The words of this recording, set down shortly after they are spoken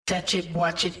touch it,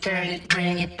 watch it, turn it,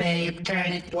 bring it, babe,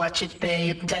 turn it, watch it,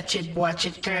 babe, touch it, watch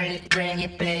it, turn it, bring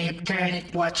it, babe, turn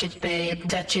it, watch it, babe,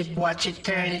 touch it, watch it,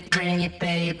 turn it, bring it,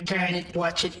 babe, turn it,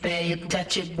 watch it, babe,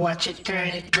 touch it, watch it, turn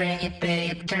it, bring it,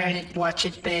 babe, turn it, watch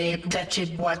it, babe, touch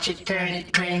it, watch it, turn it,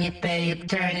 bring it, babe,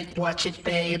 turn it, watch it,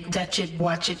 babe, touch it,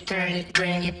 watch it, turn it,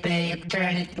 bring it, babe,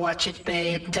 turn it, watch it,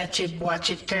 babe, touch it, watch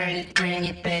it, turn it, bring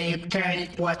it, babe, turn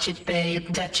it, watch it,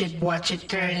 babe, touch it, watch it,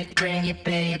 turn it, bring it,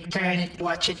 babe, turn it,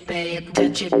 watch it, babe,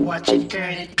 touch it, watch it,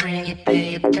 turn it, bring it,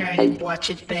 babe, turn it, watch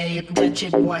it, babe, touch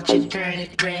it, watch it, turn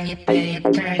it, bring it, babe,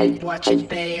 turn it, watch it,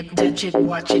 babe, touch it,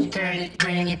 watch it, turn it,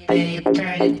 bring it, babe,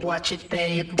 turn it, watch it,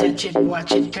 babe, touch it,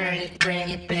 watch it, turn it, bring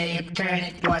it, babe, turn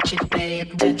it, watch it,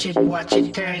 babe, touch it, watch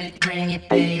it, turn it, bring it,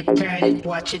 babe, turn it,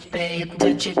 watch it, babe,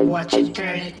 touch it, watch it,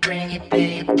 turn it, bring it,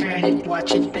 babe, turn it,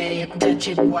 watch it, babe, touch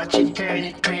it, watch it, turn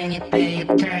it, bring it, babe,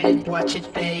 turn it, watch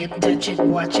it, babe, touch it,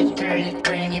 watch it, turn it,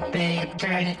 bring it, babe,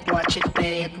 turn it, watch it,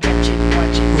 babe, touch it,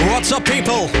 watch it. What's up,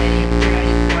 people?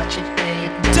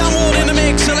 Download in the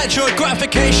mix,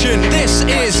 electrographication. This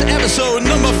is episode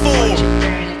number 4.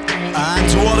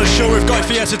 And what a show we've got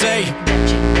for you today.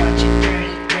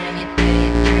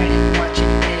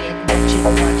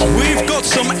 We've got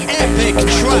some epic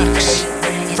tracks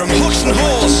from Hooks and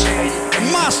Horse,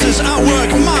 Masters at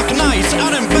Work, Mark Knight,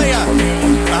 Adam Bayer,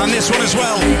 and this one as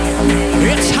well.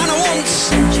 It's Hannah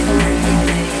Wants.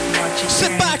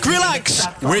 Sit back, relax,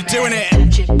 we're doing it.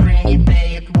 Touch it, bring it,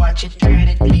 babe, watch it, turn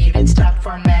it, leave it, stop,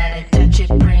 format it. Touch it,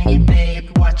 bring it,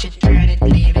 babe, watch it, turn it,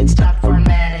 leave it, stop,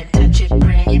 format it. Touch it,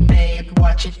 bring it, babe,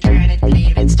 watch it, turn it,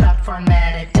 leave it, stop,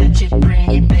 format it. Touch it, bring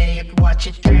it, babe, watch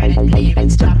it, turn it, leave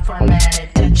it, stop, format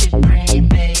it. Touch it, bring it,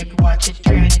 babe, watch it,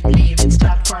 turn it, leave it,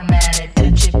 stop, format it.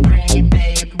 Touch it, bring it,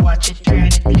 babe, watch it, turn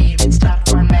it, leave it, stop,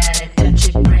 format it. Touch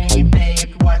it, bring it,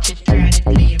 babe, watch it, turn it,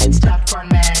 leave it, stop,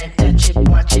 format it. Touch it,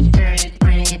 watch it, turn it,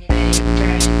 bring it, babe,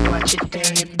 turn it, watch it,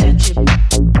 turn it, touch it,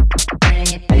 bring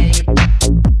it, babe, touch it, bring it,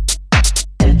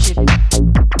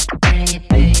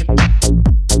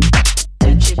 babe,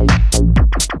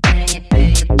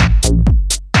 touch it, bring it, babe,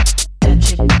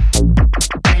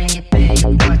 touch it, bring it, babe,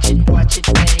 watch it,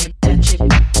 babe, touch it,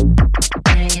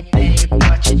 bring it, babe,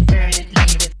 watch it, turn it, leave it,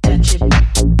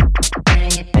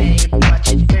 touch it, bring it, babe,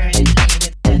 watch it, turn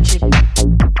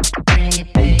it, leave it, touch it, bring it,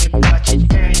 babe, watch it, turn it,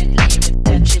 leave it,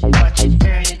 touch it, watch it,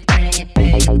 turn it, bring it,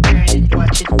 babe, turn it,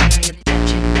 watch it, bring it, touch it,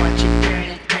 watch it,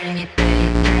 turn it, bring it,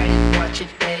 babe, turn it,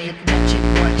 watch it, babe, touch it,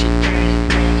 watch it, turn it,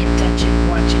 bring it, touch it,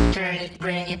 watch it, turn it,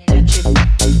 bring it, touch it,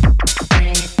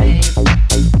 bring it, babe,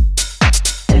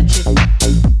 touch it,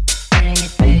 bring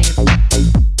it, babe,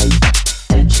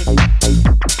 touch it,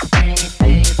 bring it,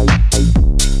 babe,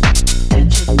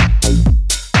 touch it,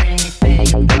 bring it,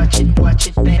 babe, watch it,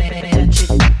 babe, touch it,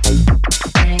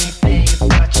 bring it, babe,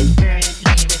 watch it, turn it,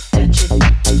 leave it, touch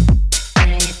it, bring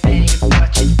it, babe, watch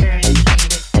it, turn it, leave it,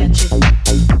 touch it,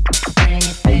 bring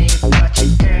it, babe, watch it,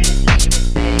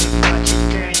 turn it, leave it, babe, watch it,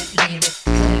 turn it,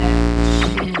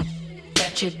 leave it,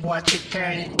 touch it, watch it,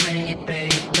 turn it, bring it,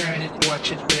 babe, turn it,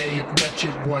 watch it, babe, touch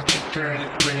it, watch it, turn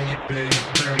it, bring it, babe,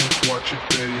 turn it, watch it,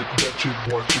 babe, touch it,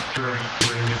 watch it, turn it,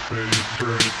 bring it, babe,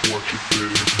 turn it, watch it,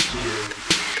 babe.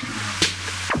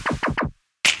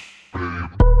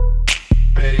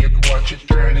 Babe, watch it,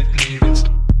 turn it, leave it.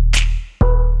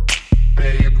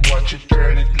 Babe, watch it,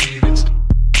 turn it, leave it.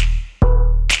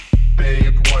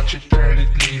 Babe, watch it, turn it,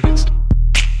 leave it.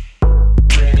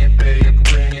 Bring it, babe,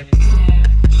 bring it.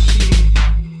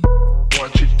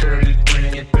 Watch it, turn it,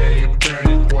 bring it, babe, turn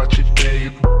it, watch it,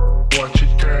 babe. Watch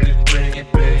it, turn it, bring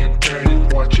it, babe, turn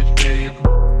it, watch it, babe.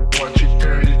 Watch it,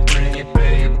 turn it, bring it,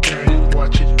 babe, turn it,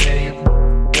 watch it, babe.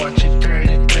 Watch it, turn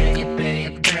it, bring it,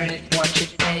 babe, turn it, watch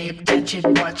it, babe, touch it,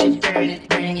 watch it, turn it,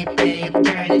 bring it, babe,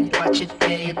 turn it, watch it,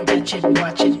 babe, touch it,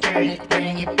 watch it, turn it,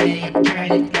 bring it, babe,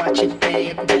 turn it, watch it,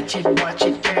 babe, touch it, watch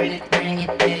it, turn it, bring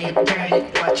it, babe, turn it,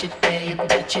 watch it, babe,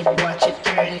 touch it, watch it,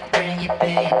 turn it, bring it,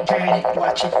 babe, turn it,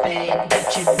 watch it, babe,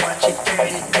 touch it, watch it, turn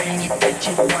it, bring it, touch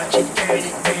it, watch it, turn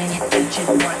it, bring it, touch it,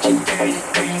 watch it, turn it,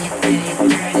 bring it, babe,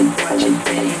 turn it, watch it,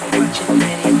 babe, watch it,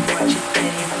 babe, watch it,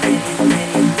 babe, babe,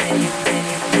 babe, babe,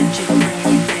 babe, touch it,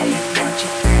 bring it, babe, watch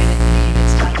it, turn it, leave it,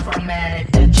 stop, format it,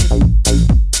 touch it,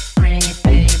 bring it,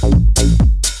 babe,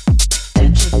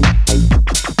 touch it,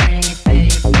 bring it,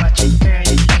 babe, watch it, turn it, leave it,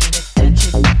 touch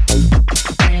it,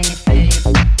 bring it, babe,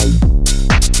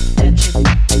 touch it,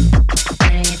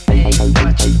 bring it, babe,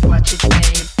 watch it,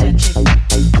 babe, touch it,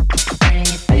 bring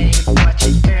it, babe,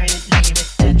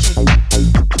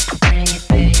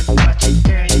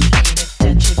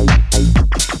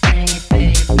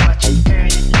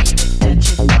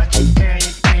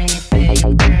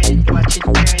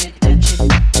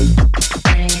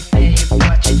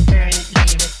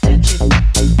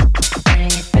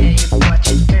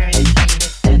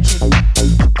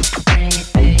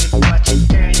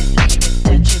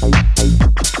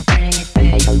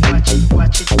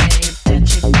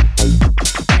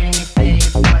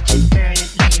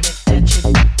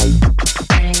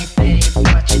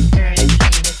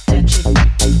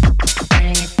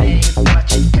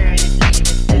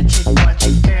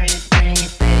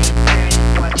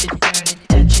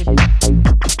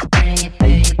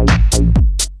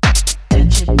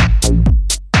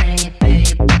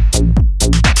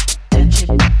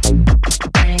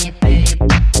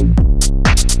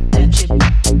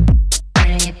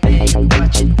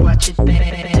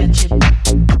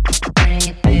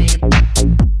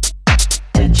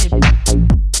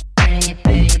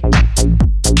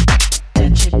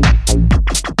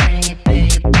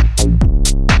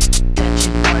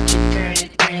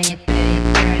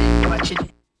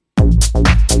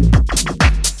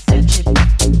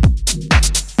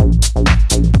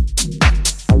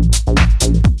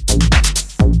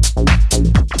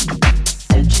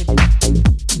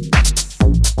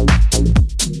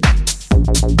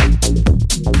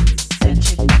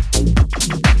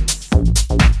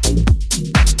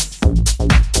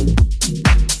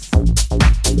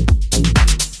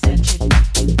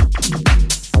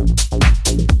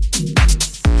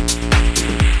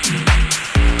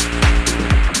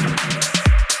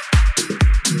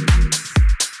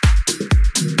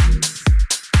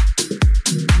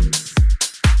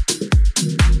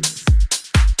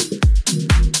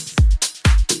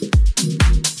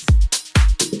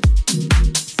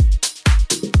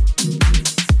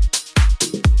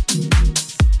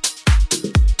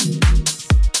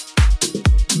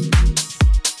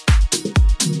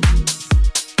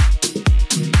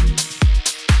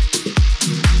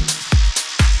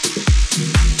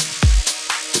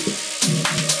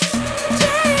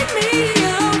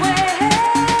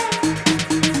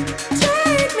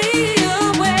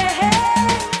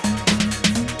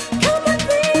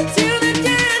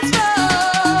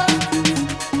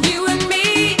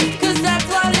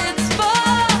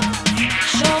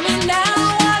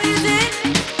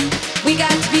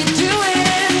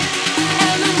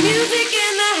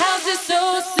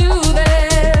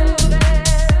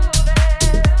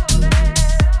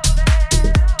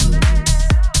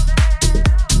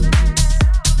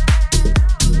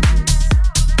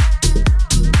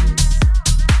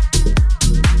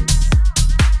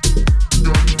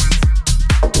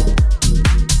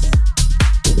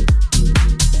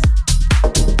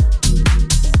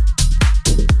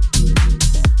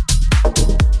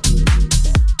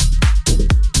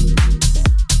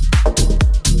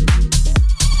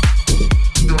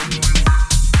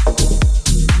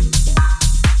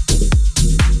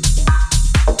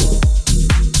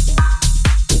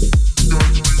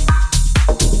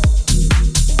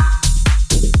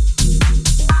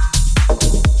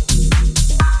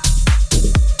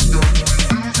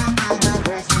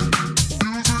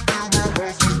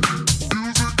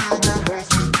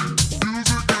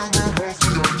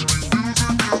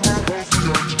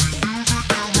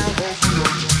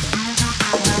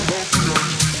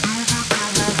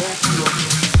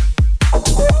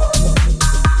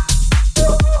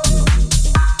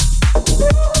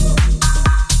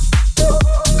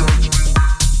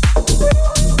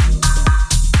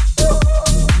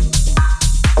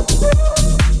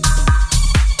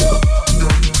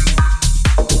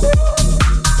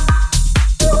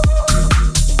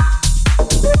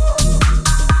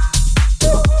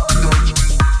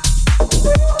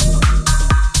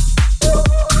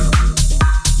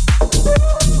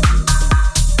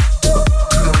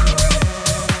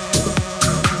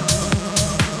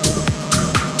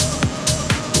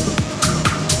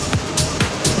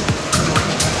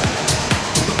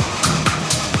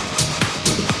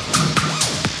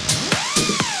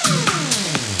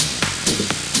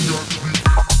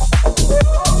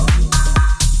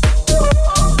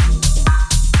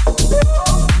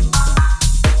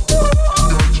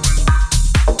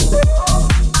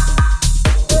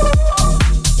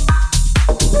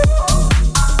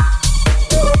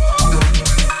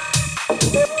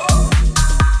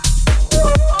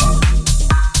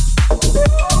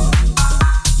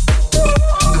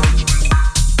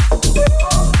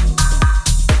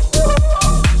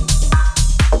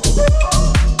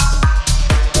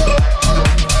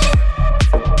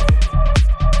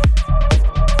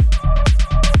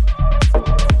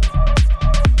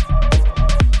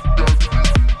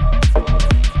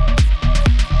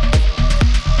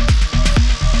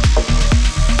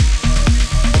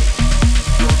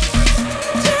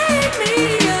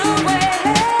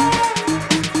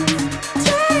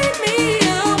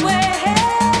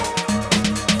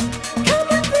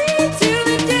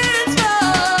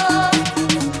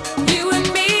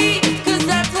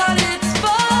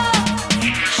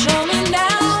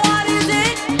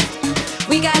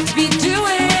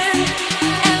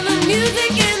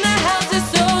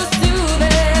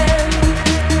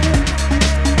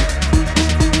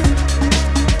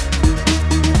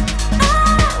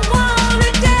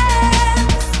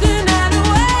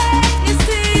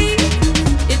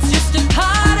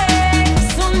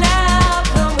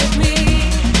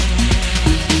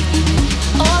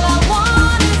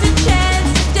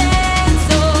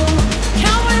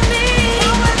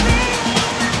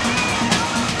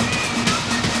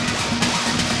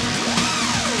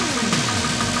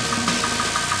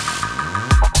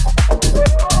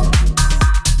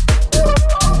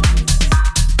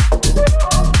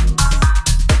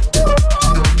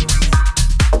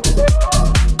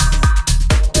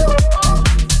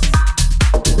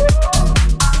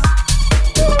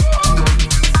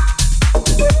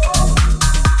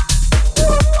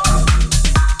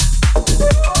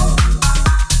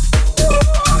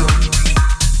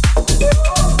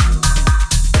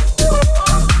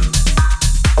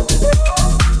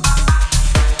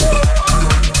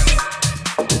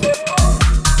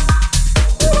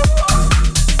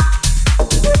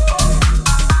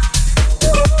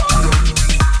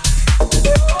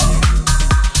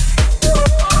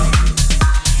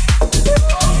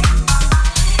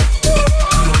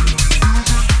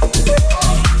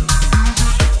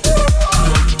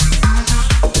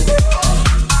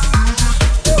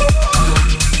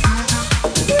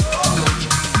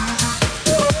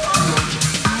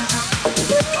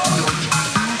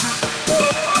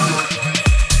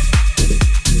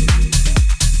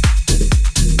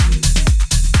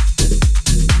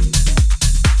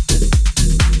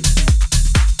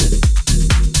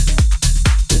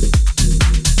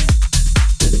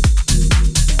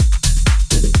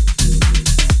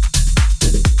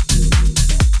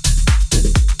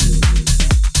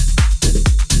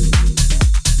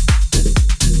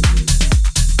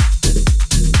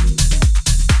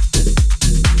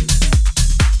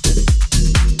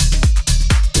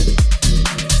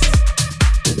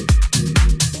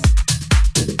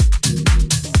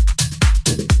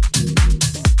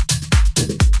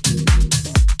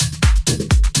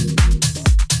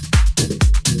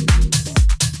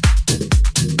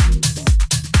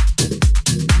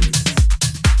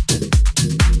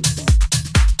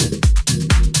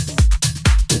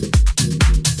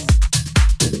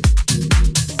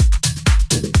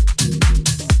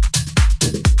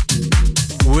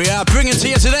 bringing to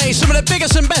you today some of the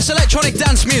biggest and best electronic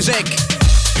dance music.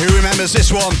 Who remembers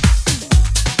this one?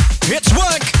 It's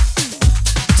Work!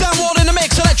 Downward in the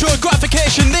mix,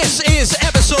 electrographication. This is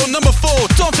episode number 4.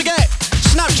 Don't forget,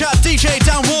 Snapchat, DJ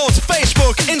Downward,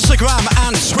 Facebook, Instagram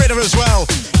and Twitter as well.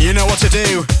 You know what to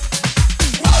do.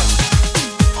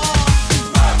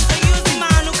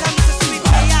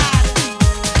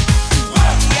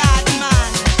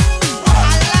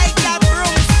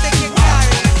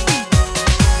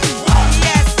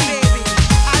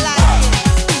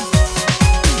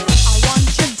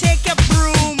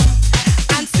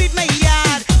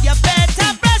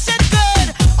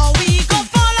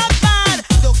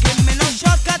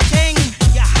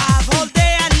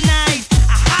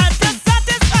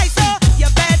 You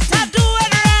better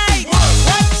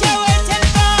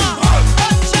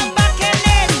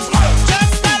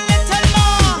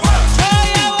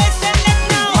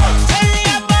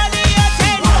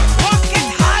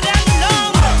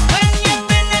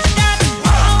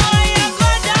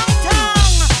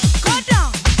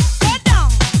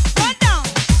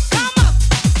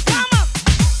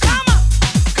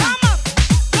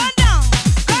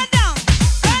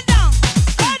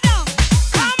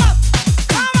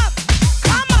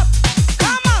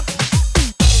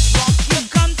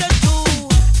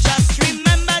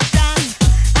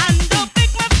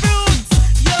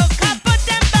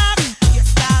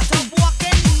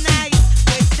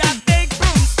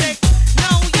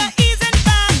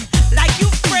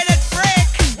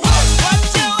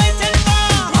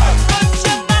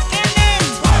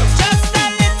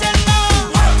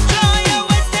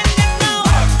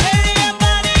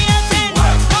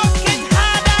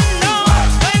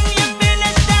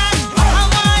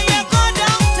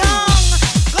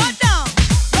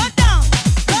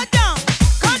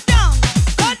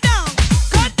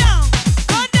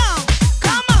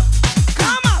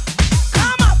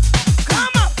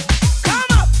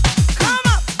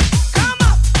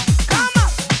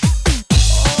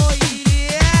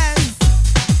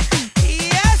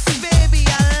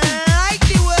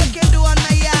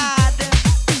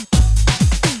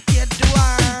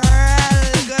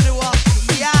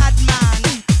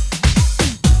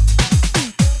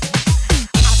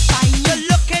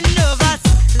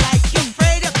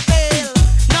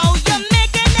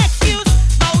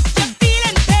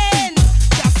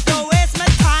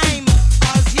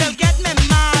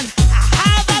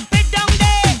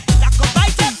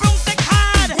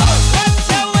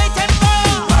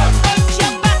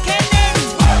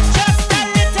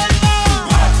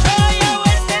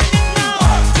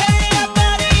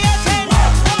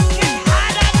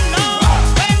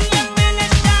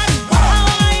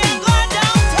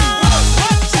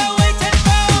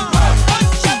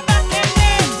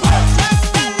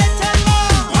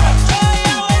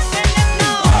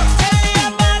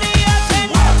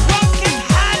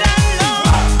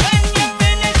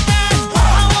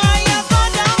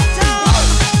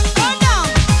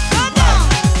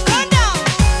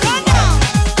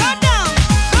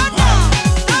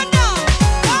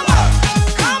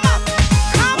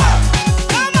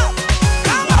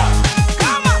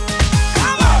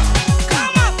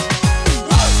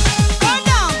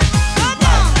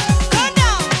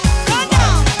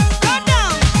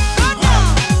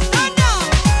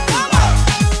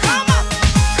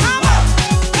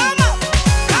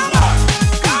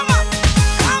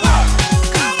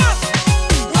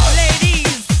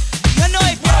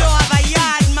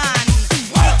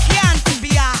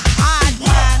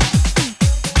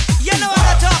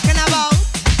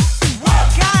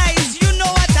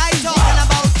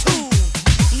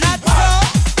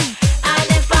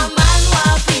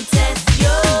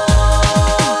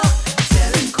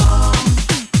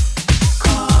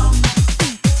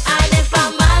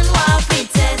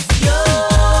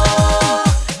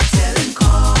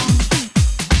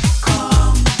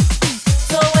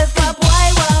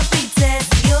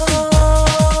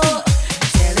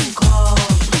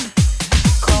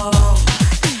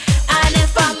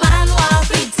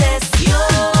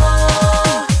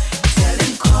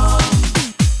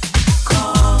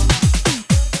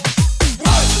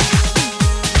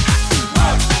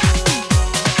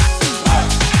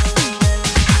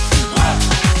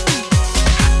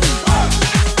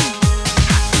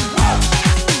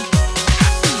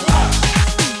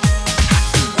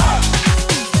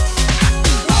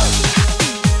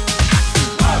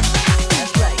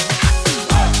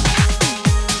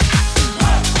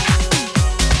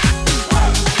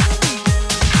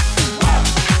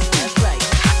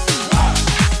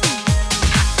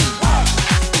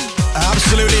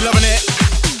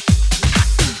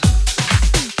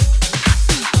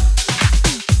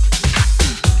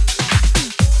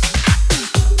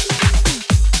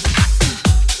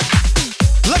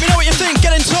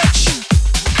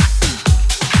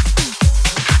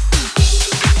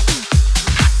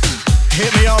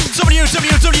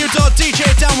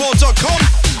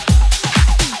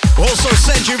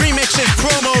Send your remixes,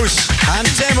 promos and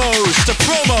demos to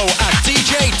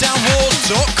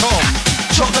promo@djdownward.com.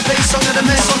 Drop the bass, I'm gonna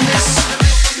mess on this.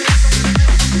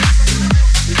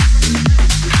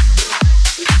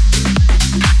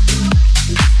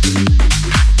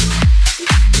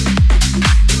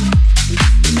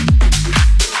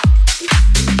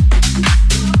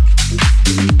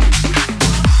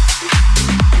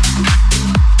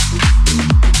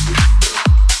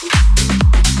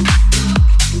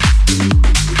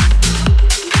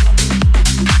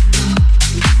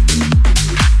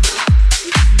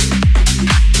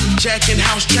 Jacking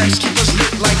house tracks, keep us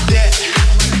lit like that.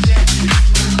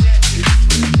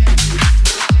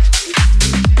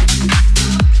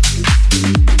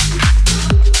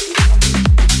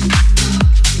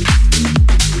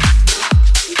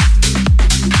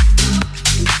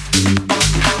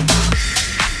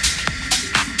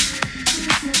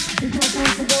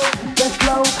 Death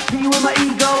blow, hit you with my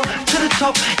ego. To the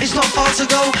top, it's not far to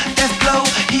go. Death blow,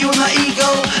 hit you with my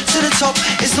ego. To the top,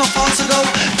 it's not far to go.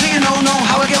 Do you know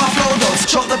how I get my flow though?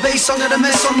 Drop the bass, I'm gonna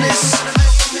mess on this.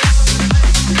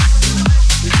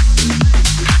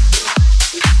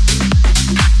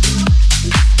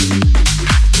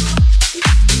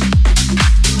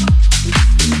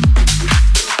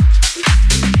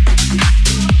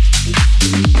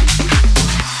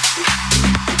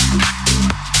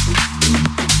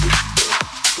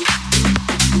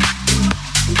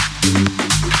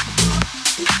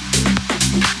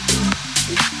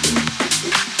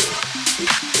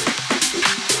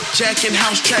 Jacking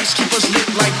house tracks, keep us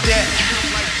lit like that.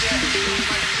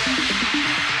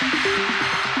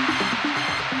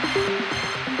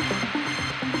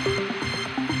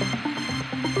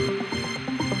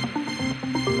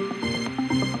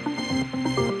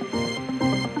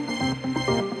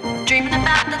 Dreaming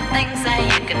about the things that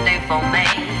you can do for me.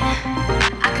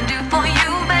 I can do for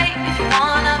you, babe, if you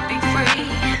wanna be free.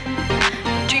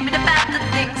 Dreaming about the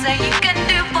things that you can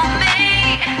do for me.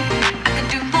 I can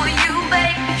do for you,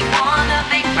 babe, if you wanna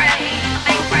be free.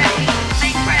 Be free, be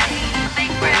free, be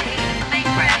free, be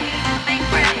free, be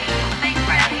free, be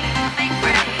free, be free, be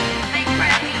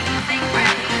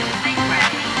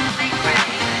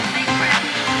free, be free, be free, be free, be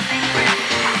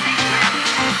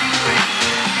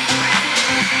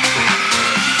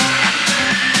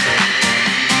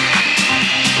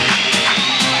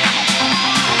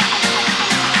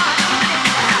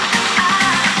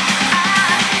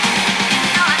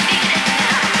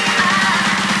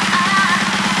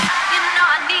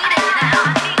free,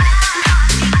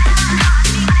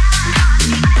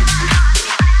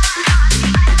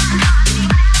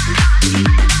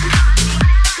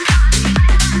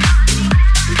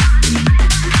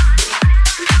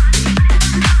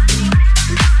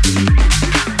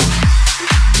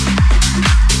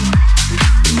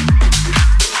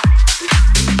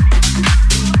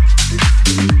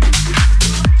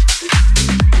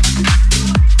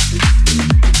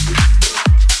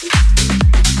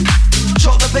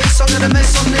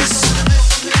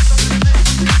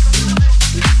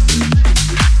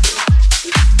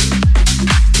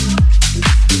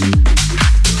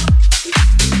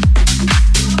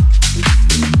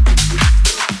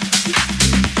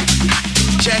 free.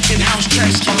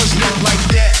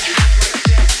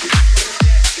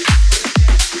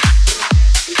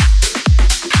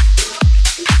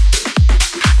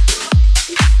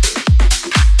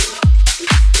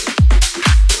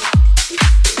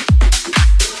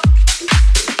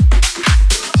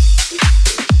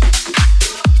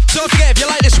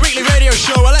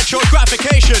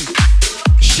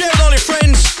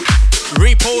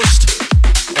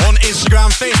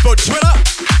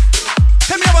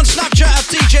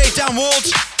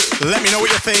 Let me know what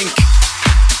you think.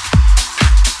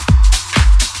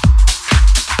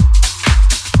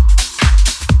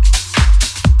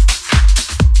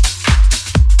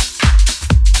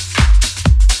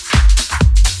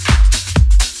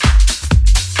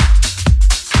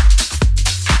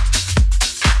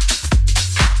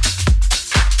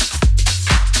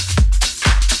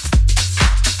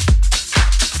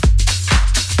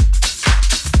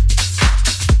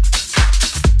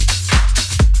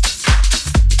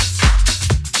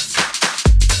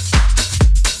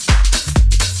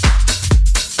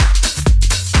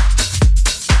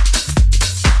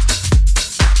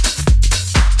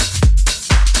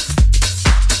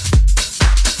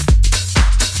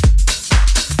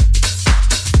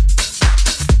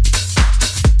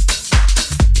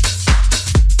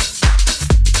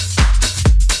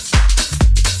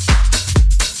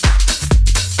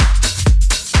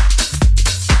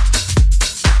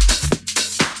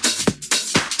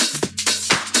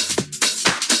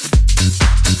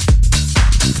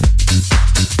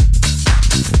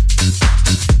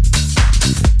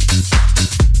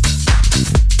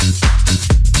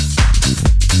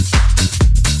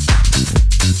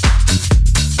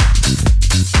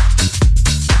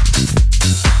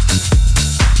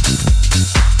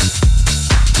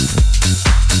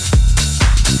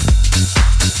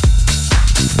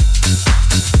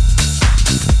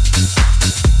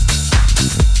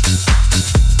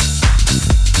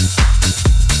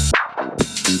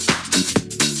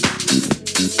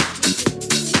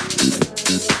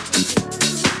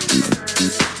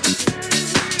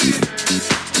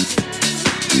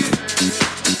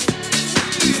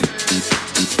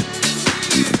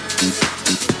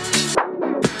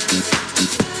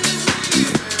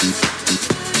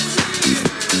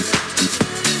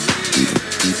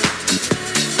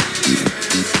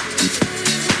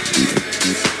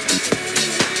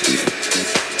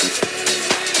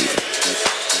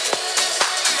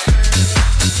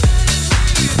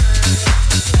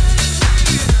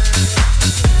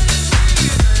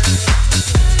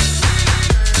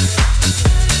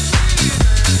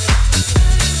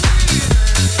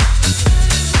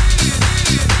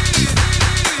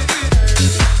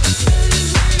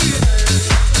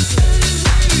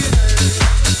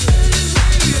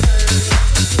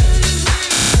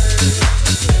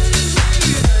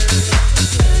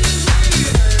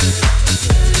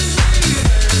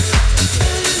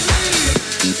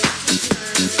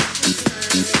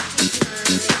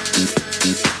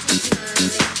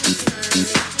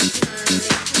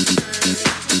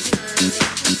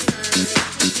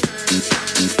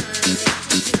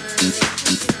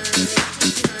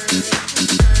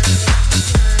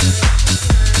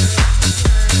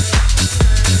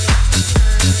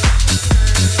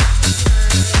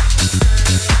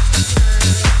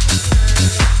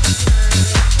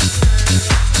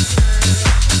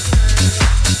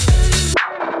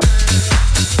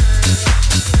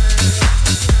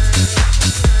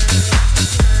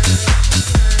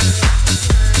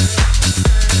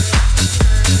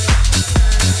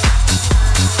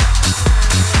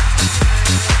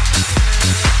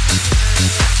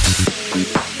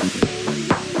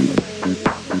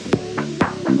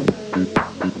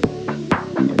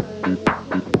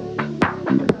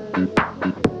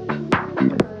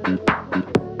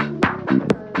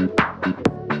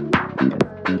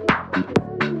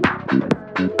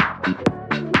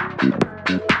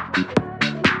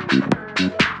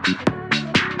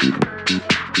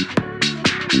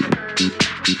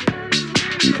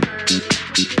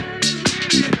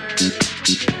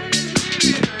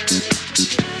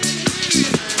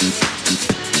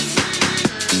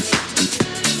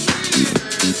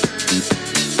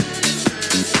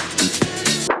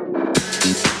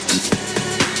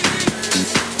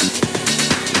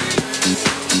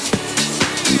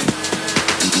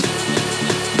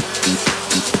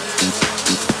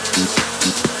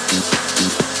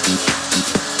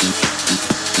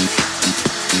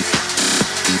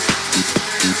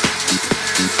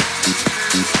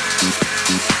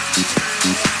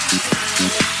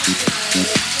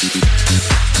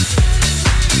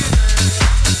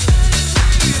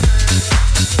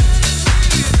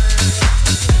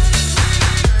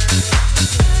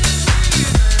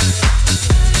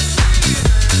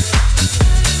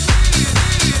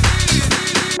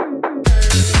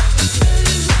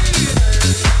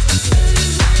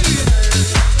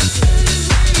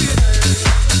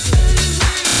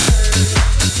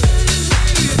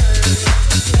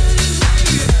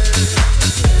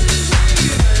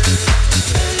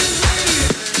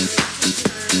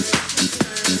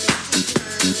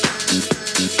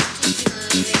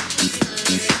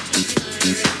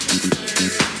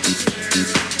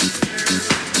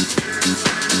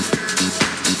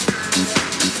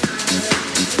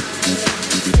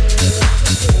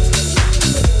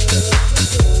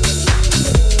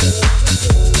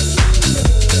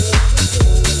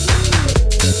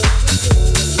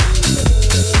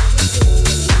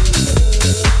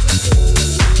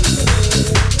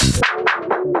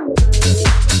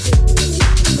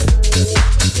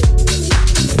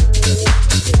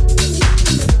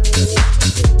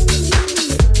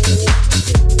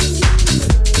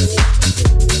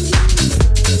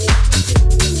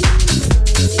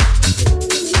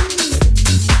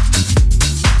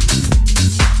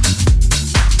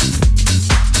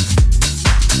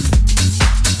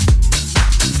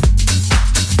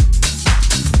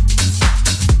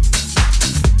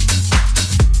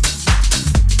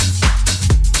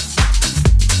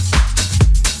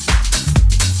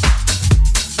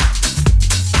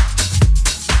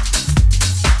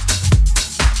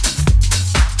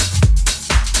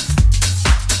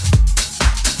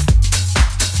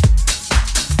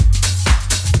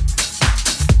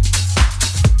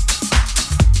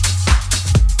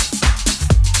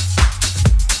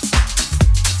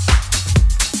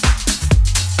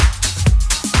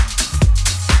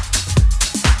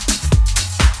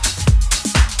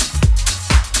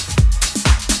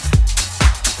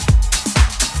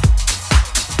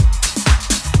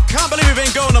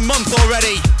 a month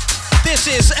already. This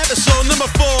is episode number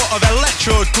 4 of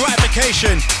Electro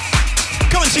Gratification.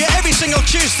 Coming to you every single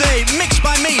Tuesday, mixed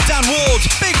by me, Dan Ward.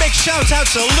 Big shout out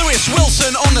to Lewis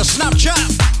Wilson on the Snapchat.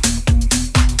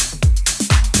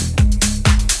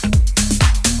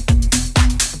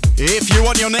 If you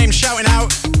want your name shouting out,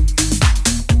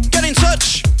 get in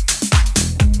touch.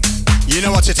 You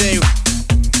know what to do.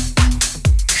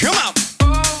 Come on.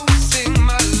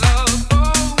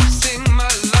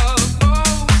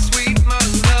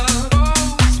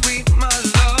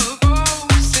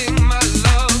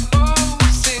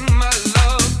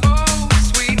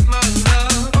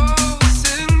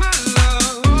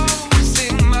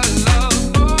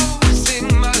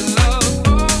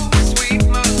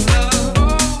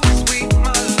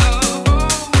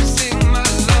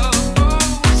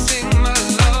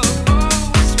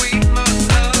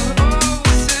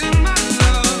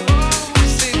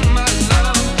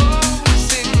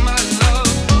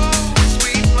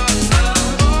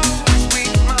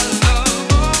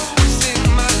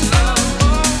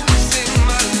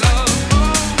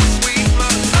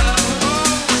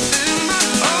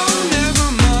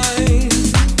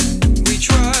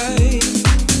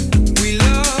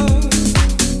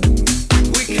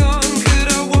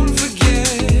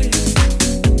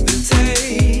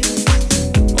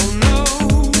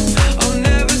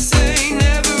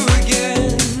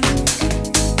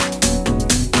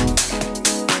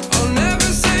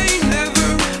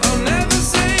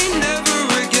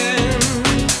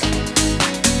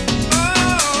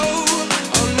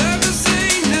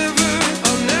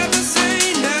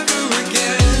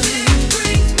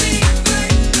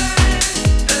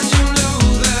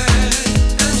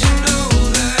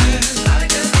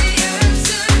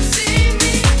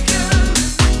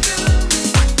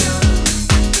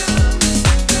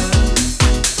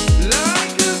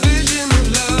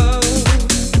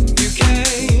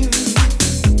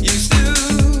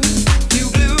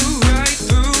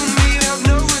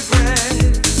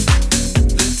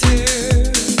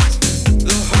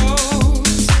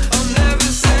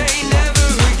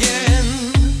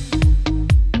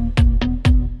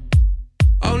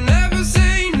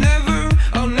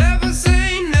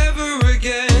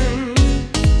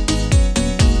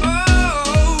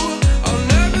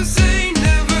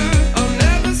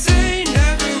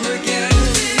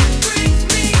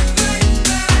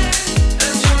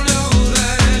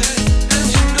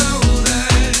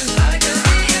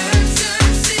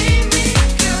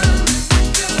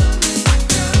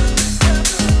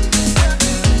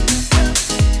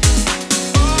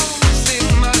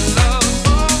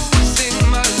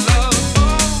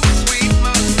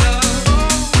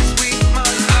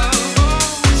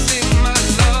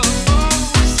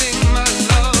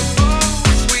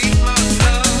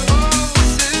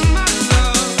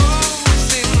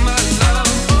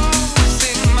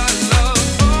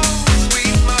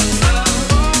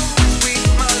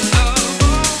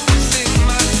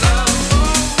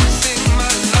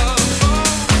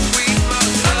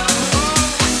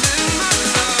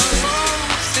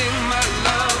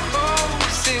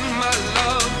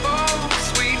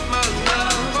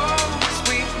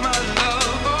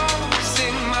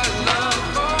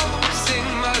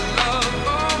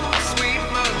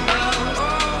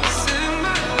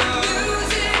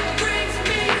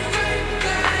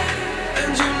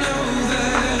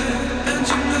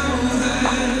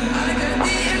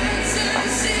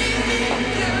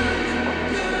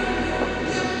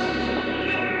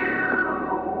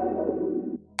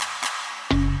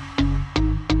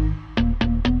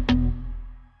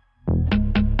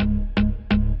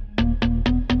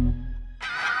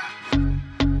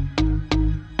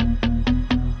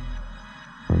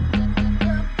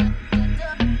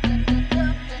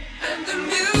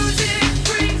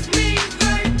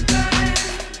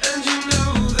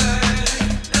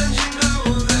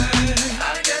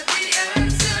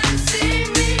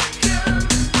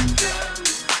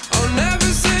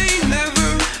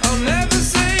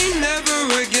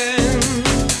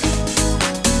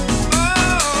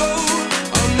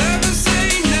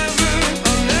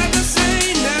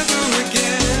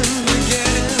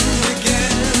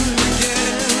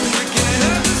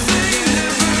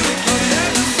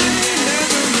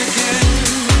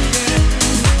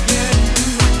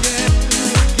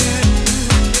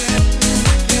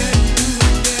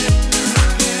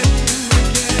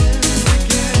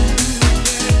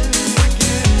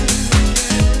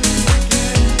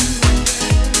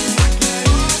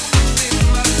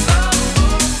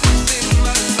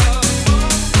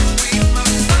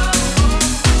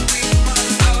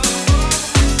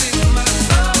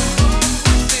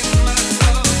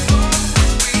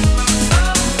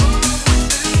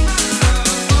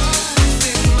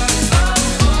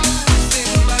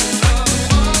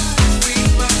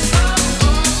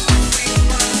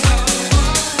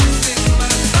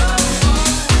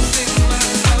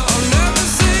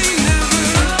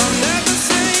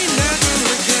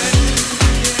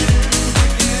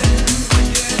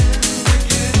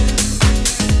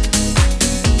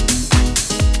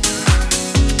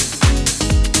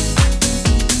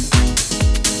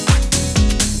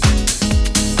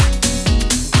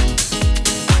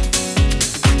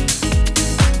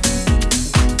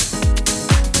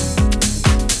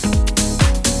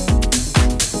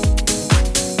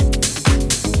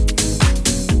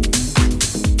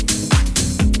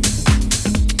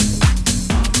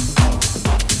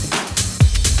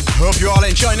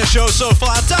 enjoying the show so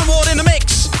far. Dan Ward in the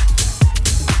mix.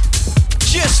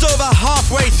 Just over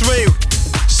halfway through.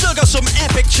 Still got some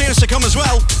epic tunes to come as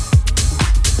well.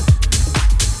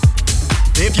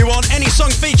 If you want any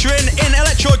song featuring in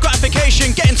Electro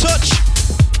Gratification, get in touch.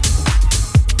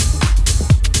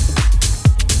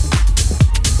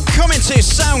 Coming to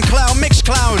SoundCloud,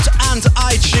 Mixcloud and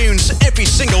iTunes every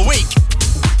single week.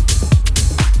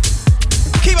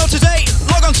 Keep up to date,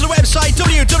 log on to the website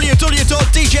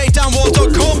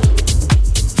www.djdanward.com.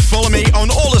 Follow me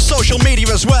on all the social media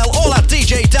as well, all at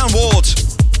DJ Dan Ward.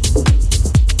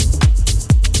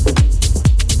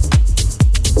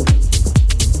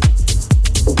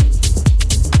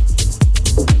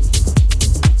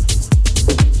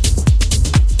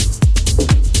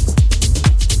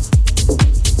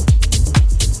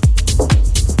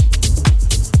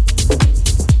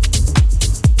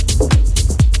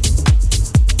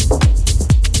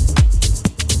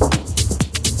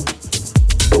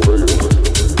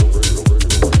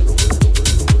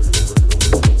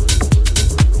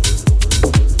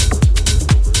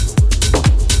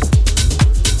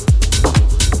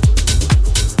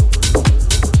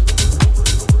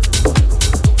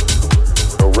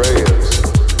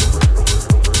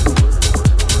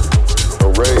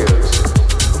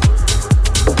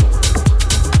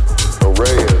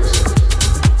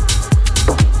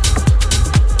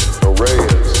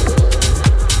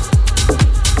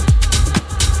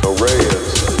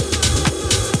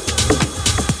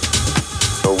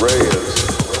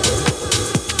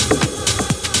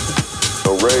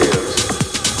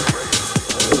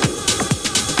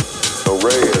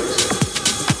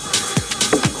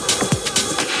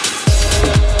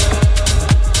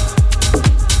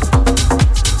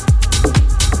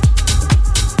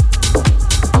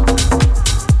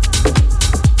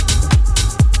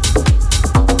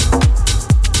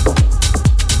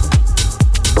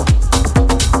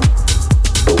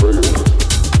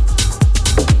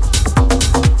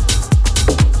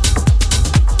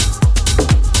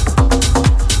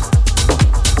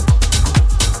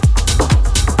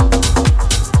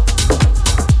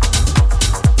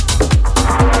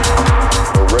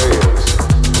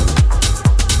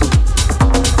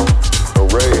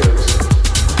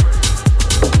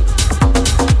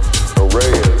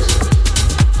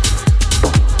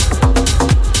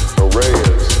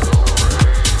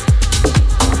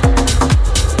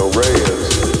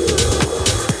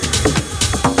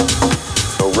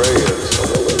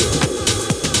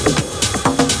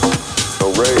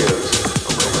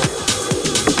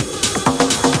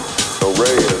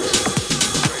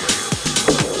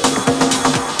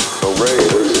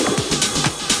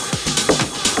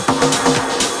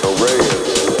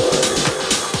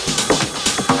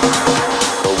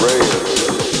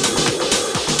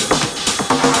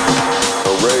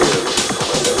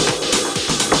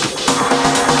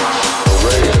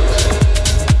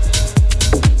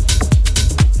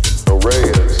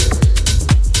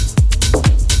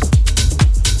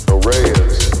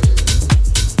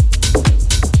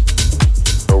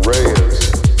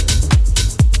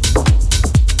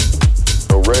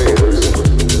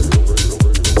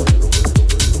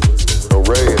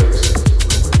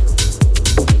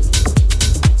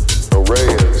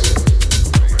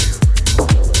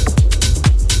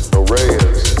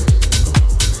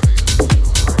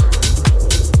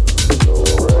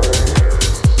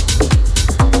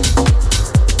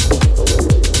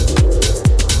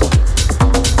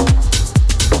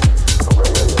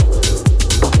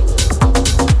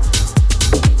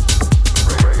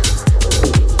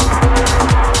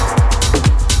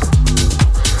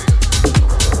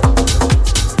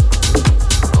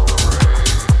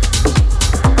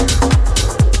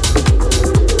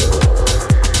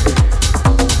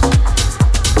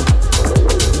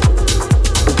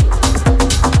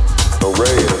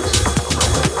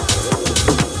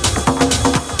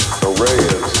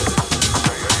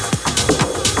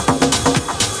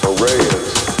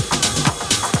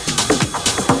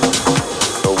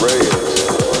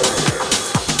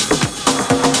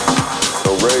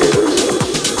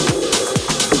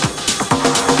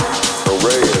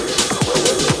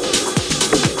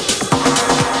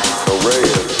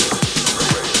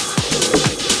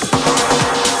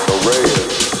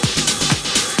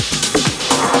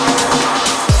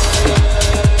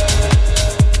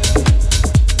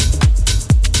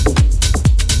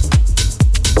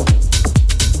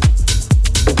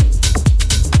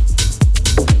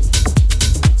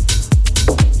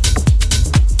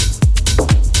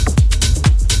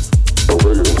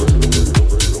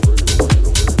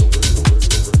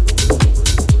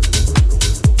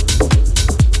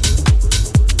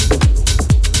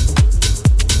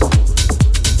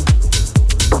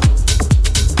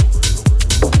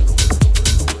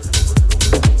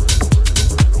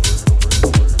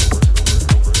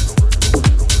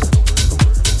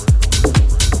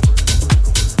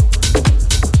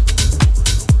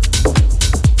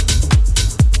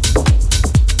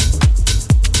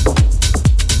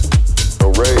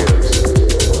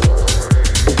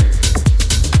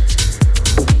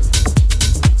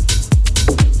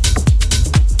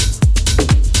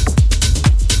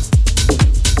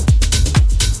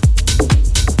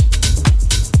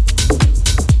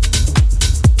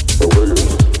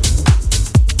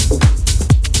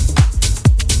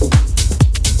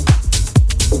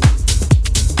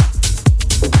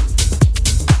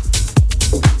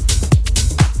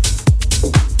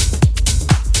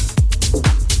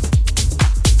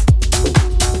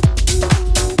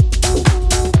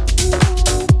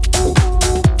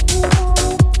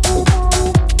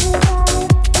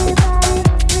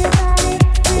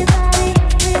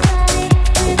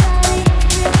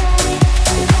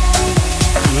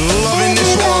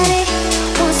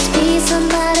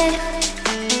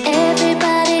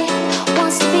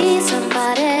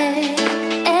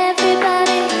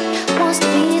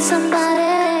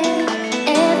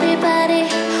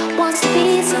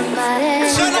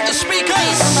 Turn up the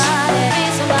speakers.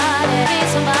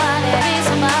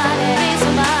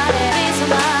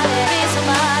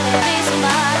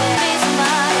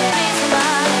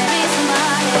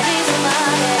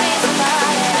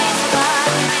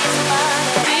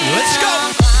 Let's go.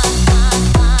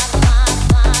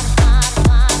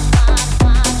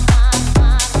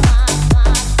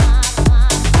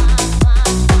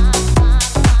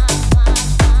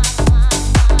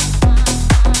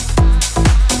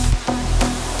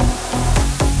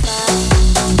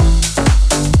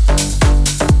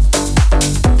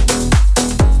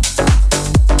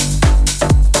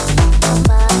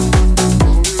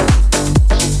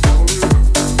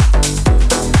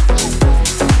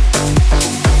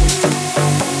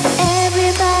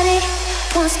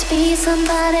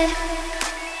 Somebody,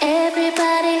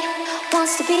 everybody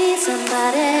wants to be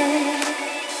somebody.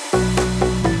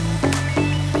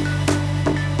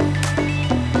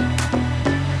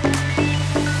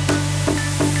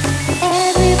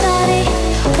 Everybody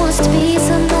wants to be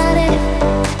somebody.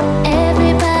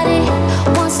 Everybody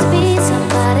wants to be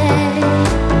somebody.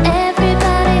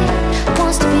 Everybody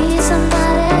wants to be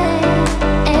somebody.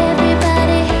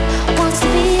 Everybody wants to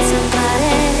be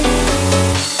somebody.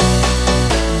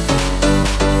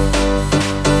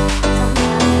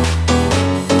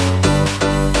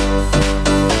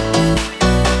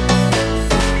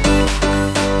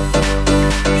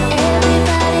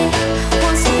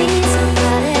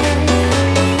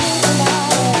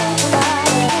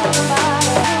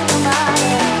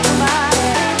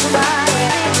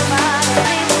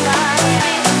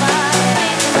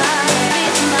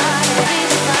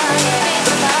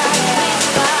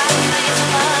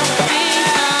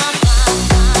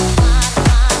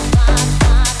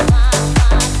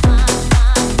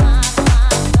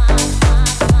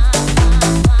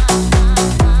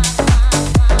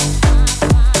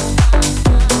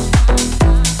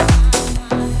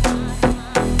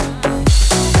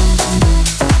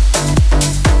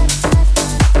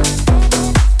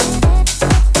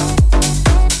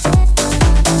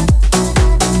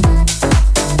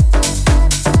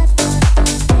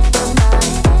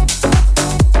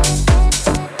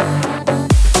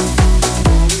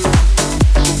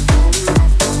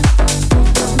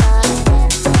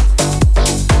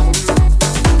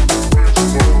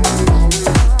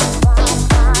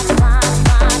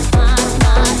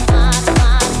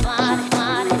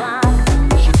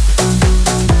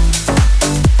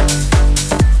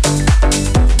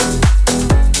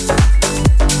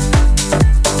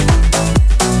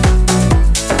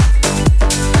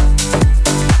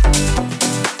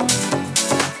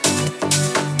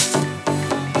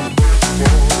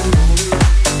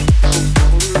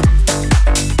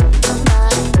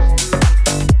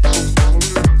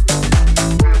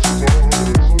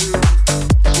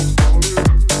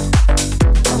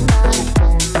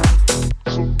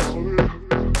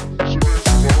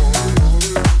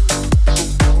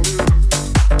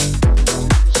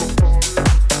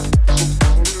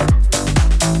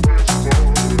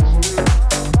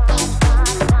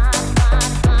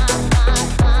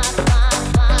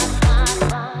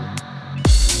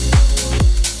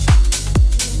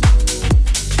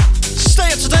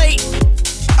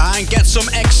 some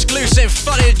exclusive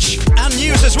footage and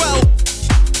news as well.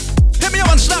 Hit me up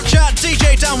on Snapchat,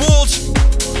 DJ Dan Ward.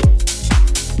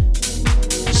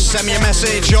 Send me a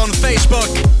message on Facebook.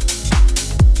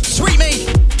 Tweet me.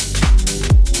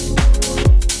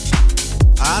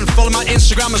 And follow my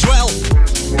Instagram as well.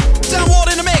 Dan Ward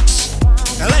in the mix.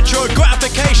 Electro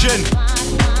Gratification.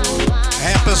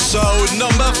 Episode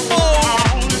number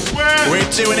 4.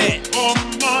 We're doing it. For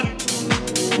money,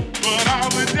 but I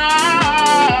would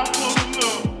die for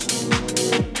love.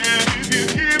 And if you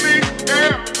give me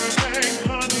everything,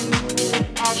 honey,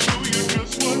 I'll show you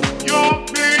just what you're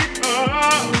made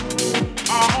of.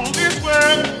 I only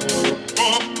swear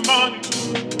for money,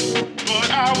 but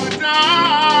I would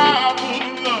die for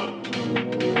love.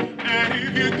 And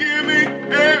if you give me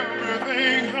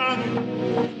everything, honey,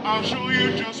 I'll show you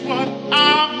just what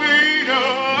I'm made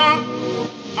of.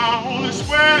 I only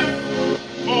swear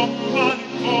for money,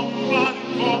 for money, for money,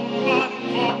 for money,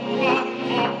 for money,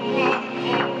 for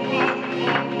money, for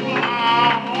money. I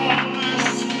only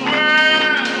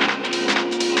swear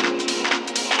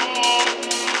for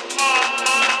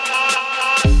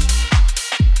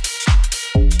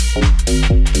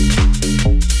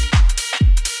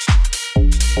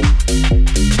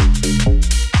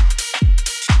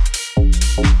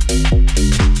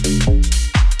money.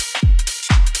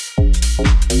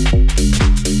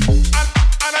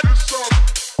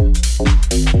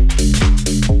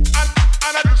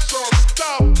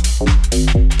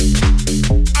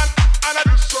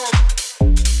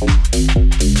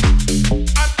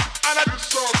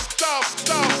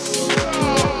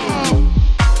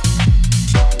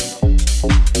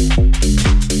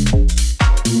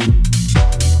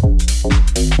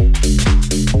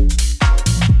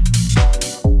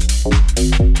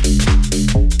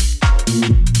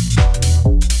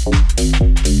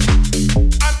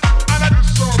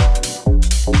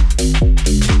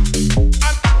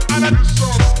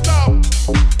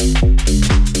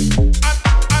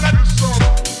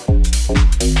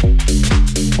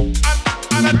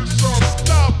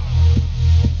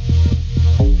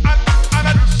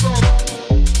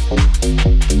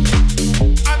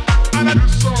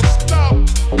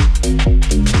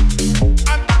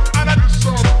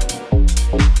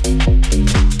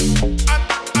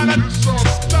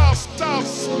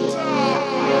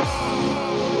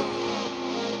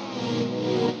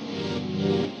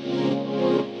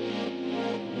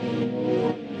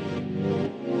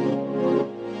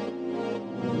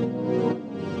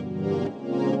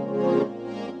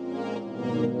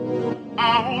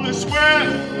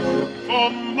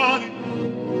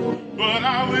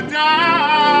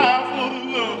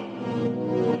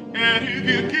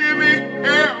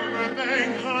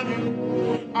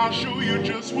 I'll show you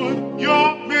just what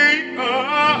you're made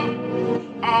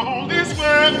of. I only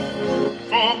sweat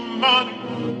for money,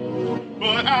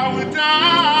 but I would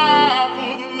die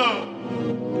for the love.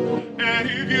 And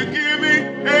if you give me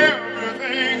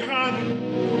everything,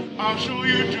 honey, I'll show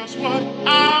you just what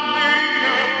I'm made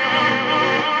of.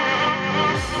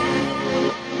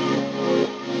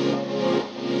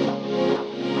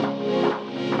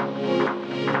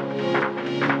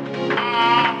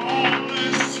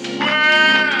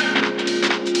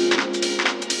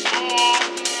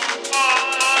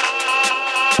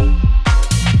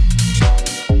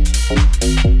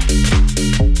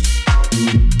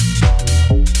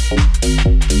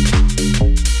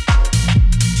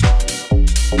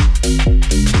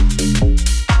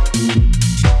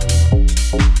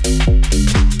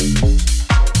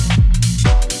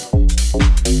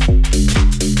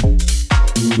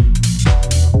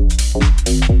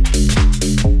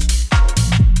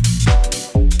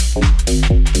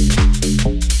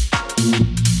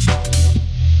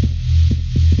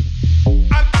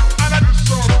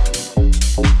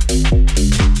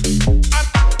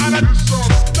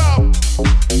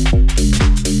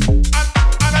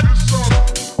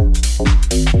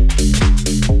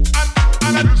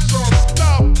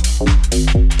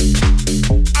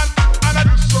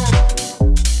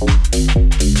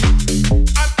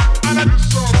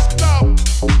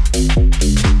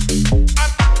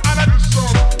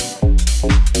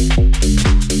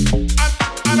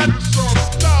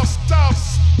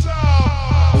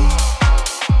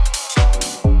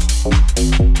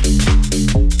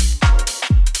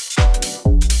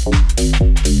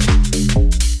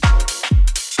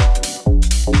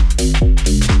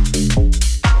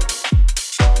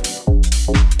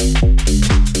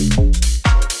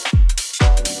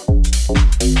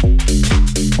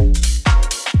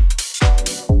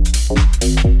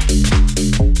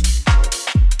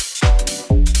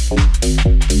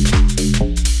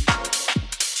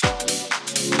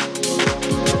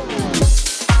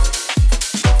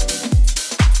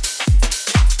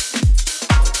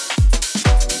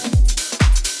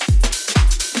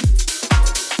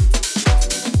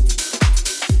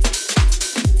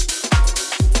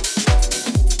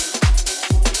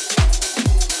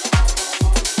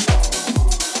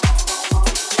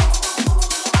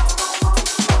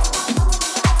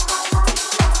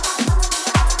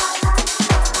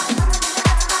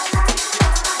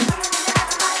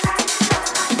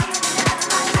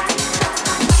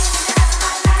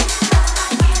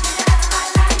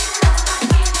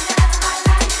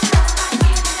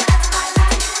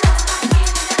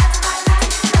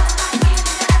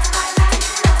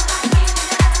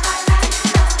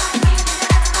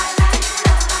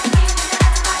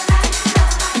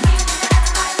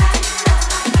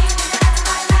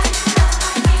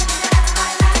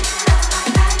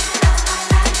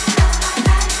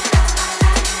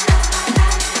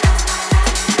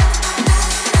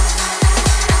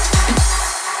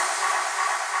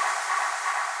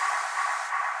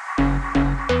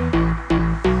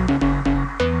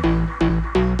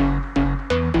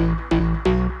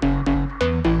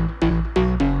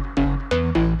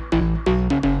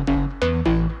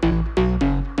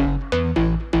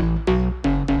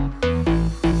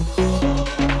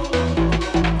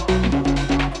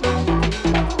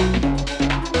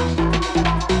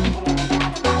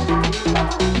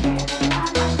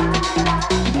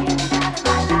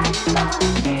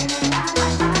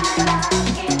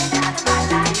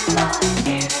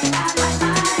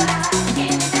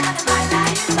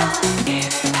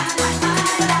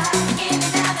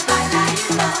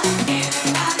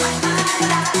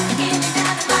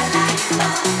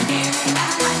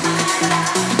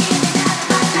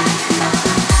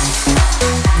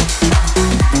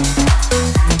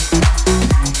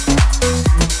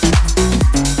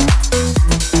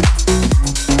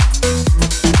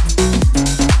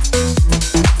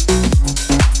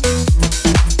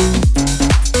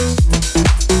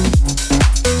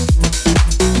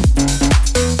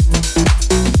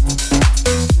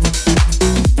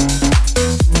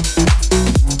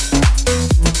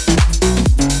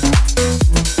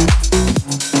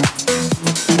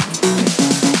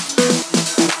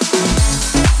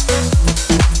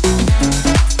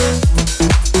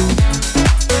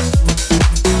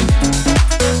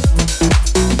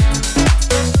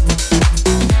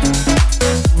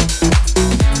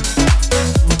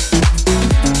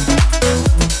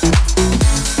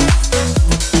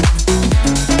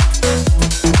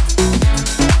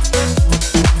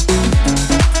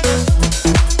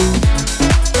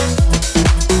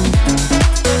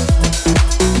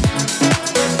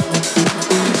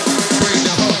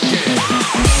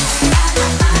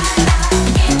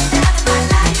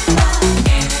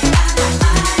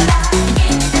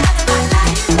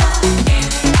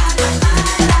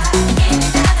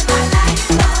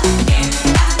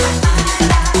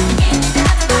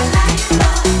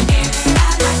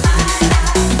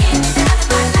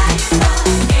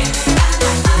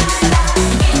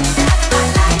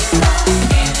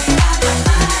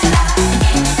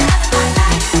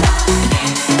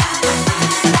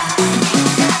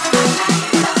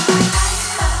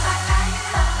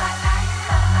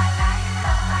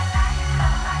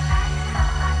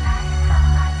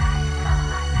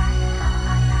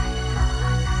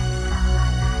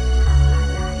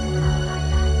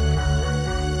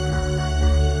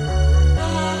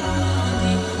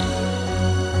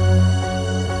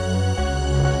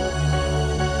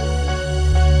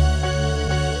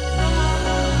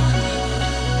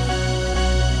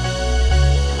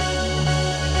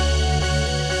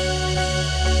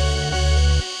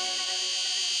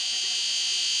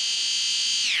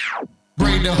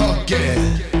 afraid to hook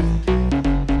it.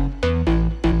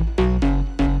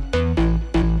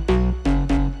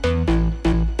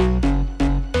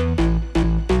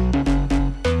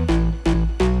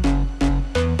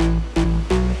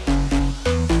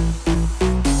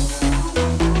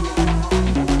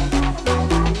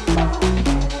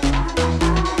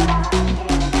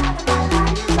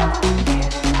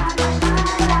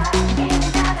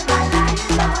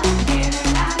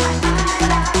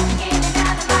 Get it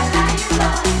out of my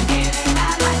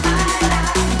life.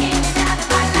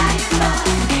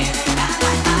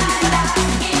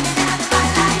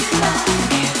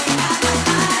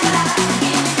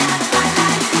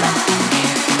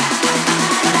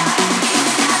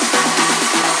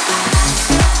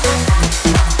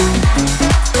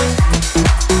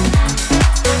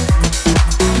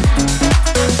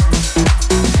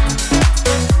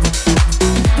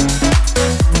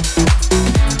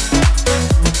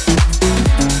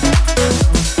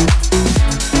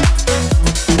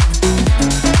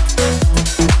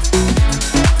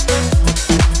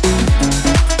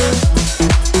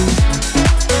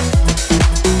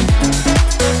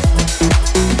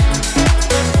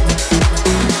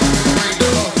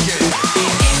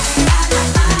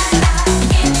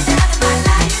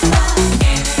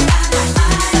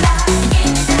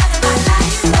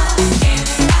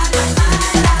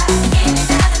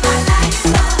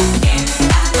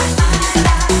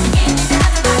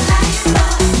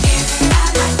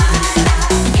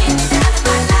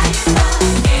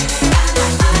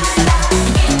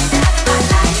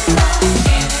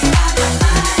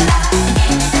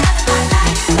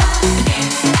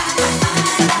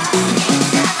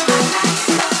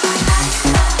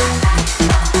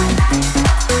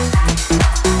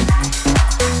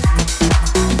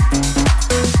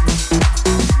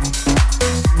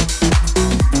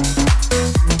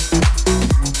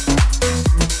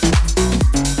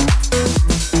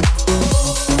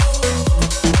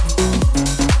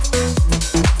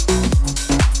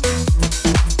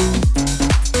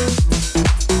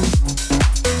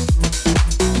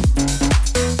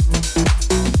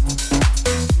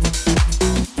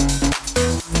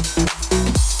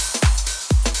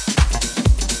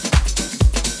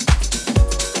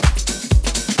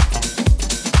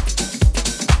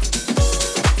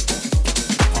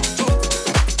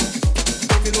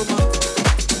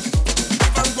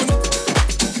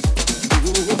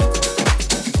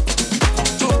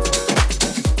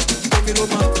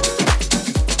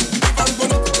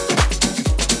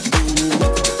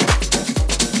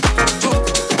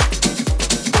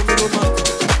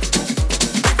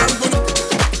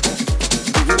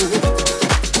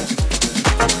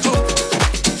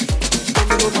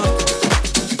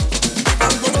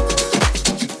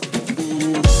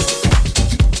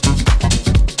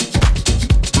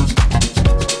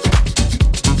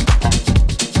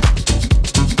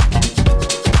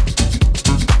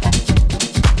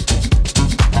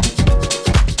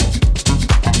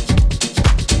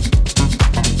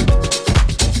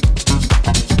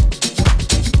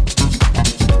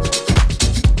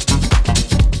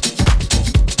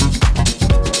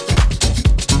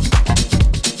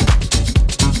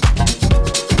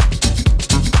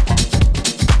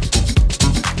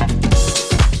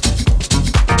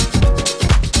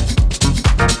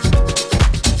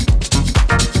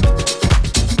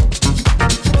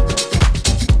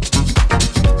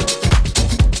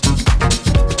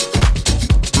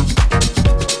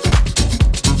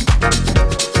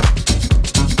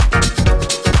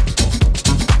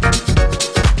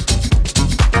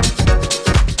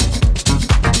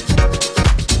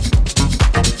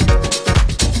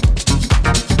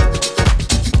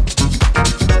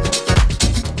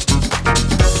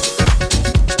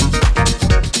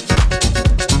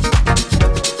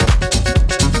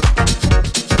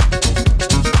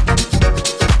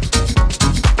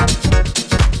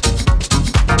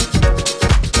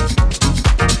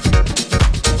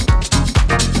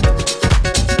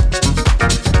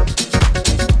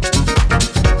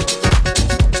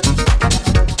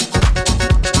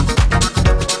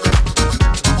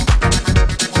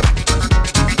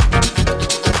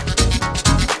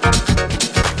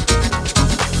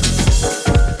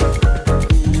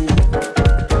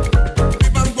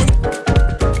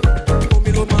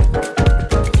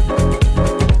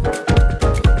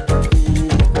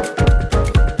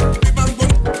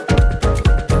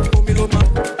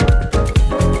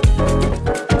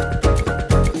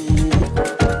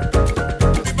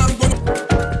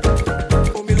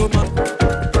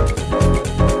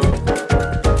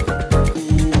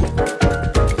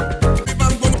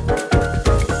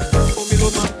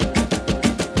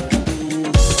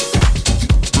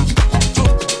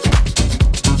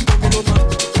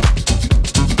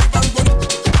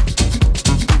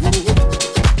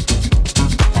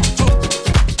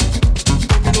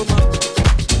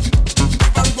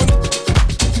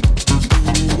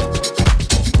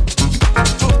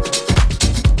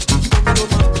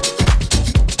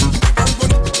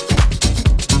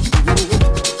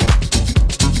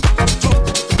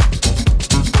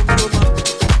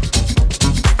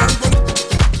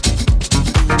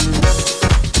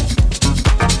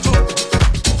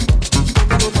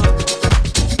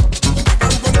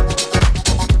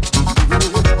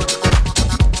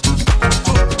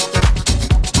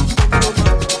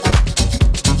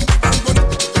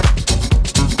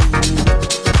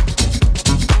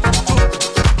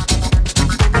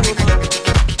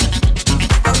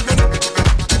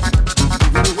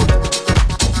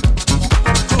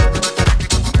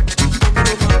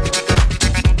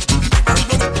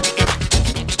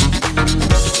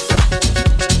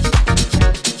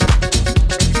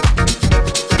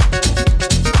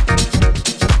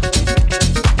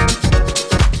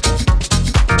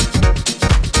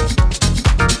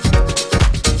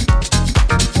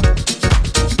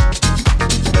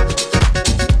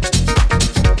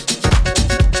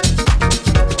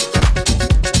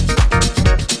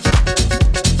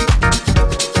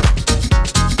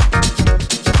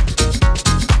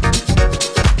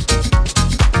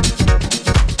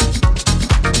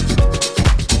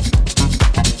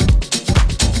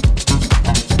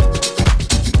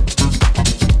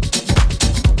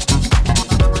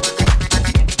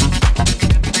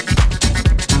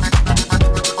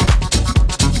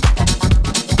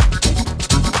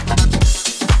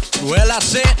 Well,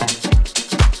 that's it.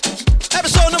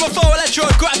 Episode number 4, Electro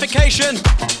Gratification.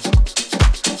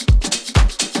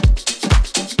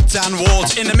 Dan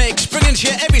Ward in the mix, bringing to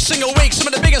you every single week some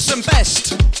of the biggest and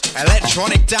best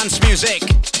electronic dance music.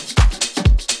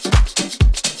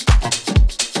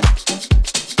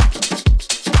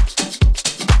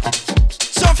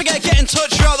 Don't forget, get in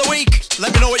touch throughout the week.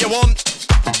 Let me know what you want.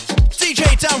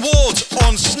 DJ Dan Ward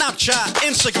on Snapchat,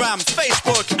 Instagram,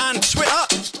 Facebook and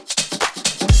Twitter.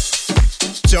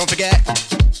 Don't forget,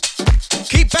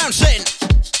 keep bouncing.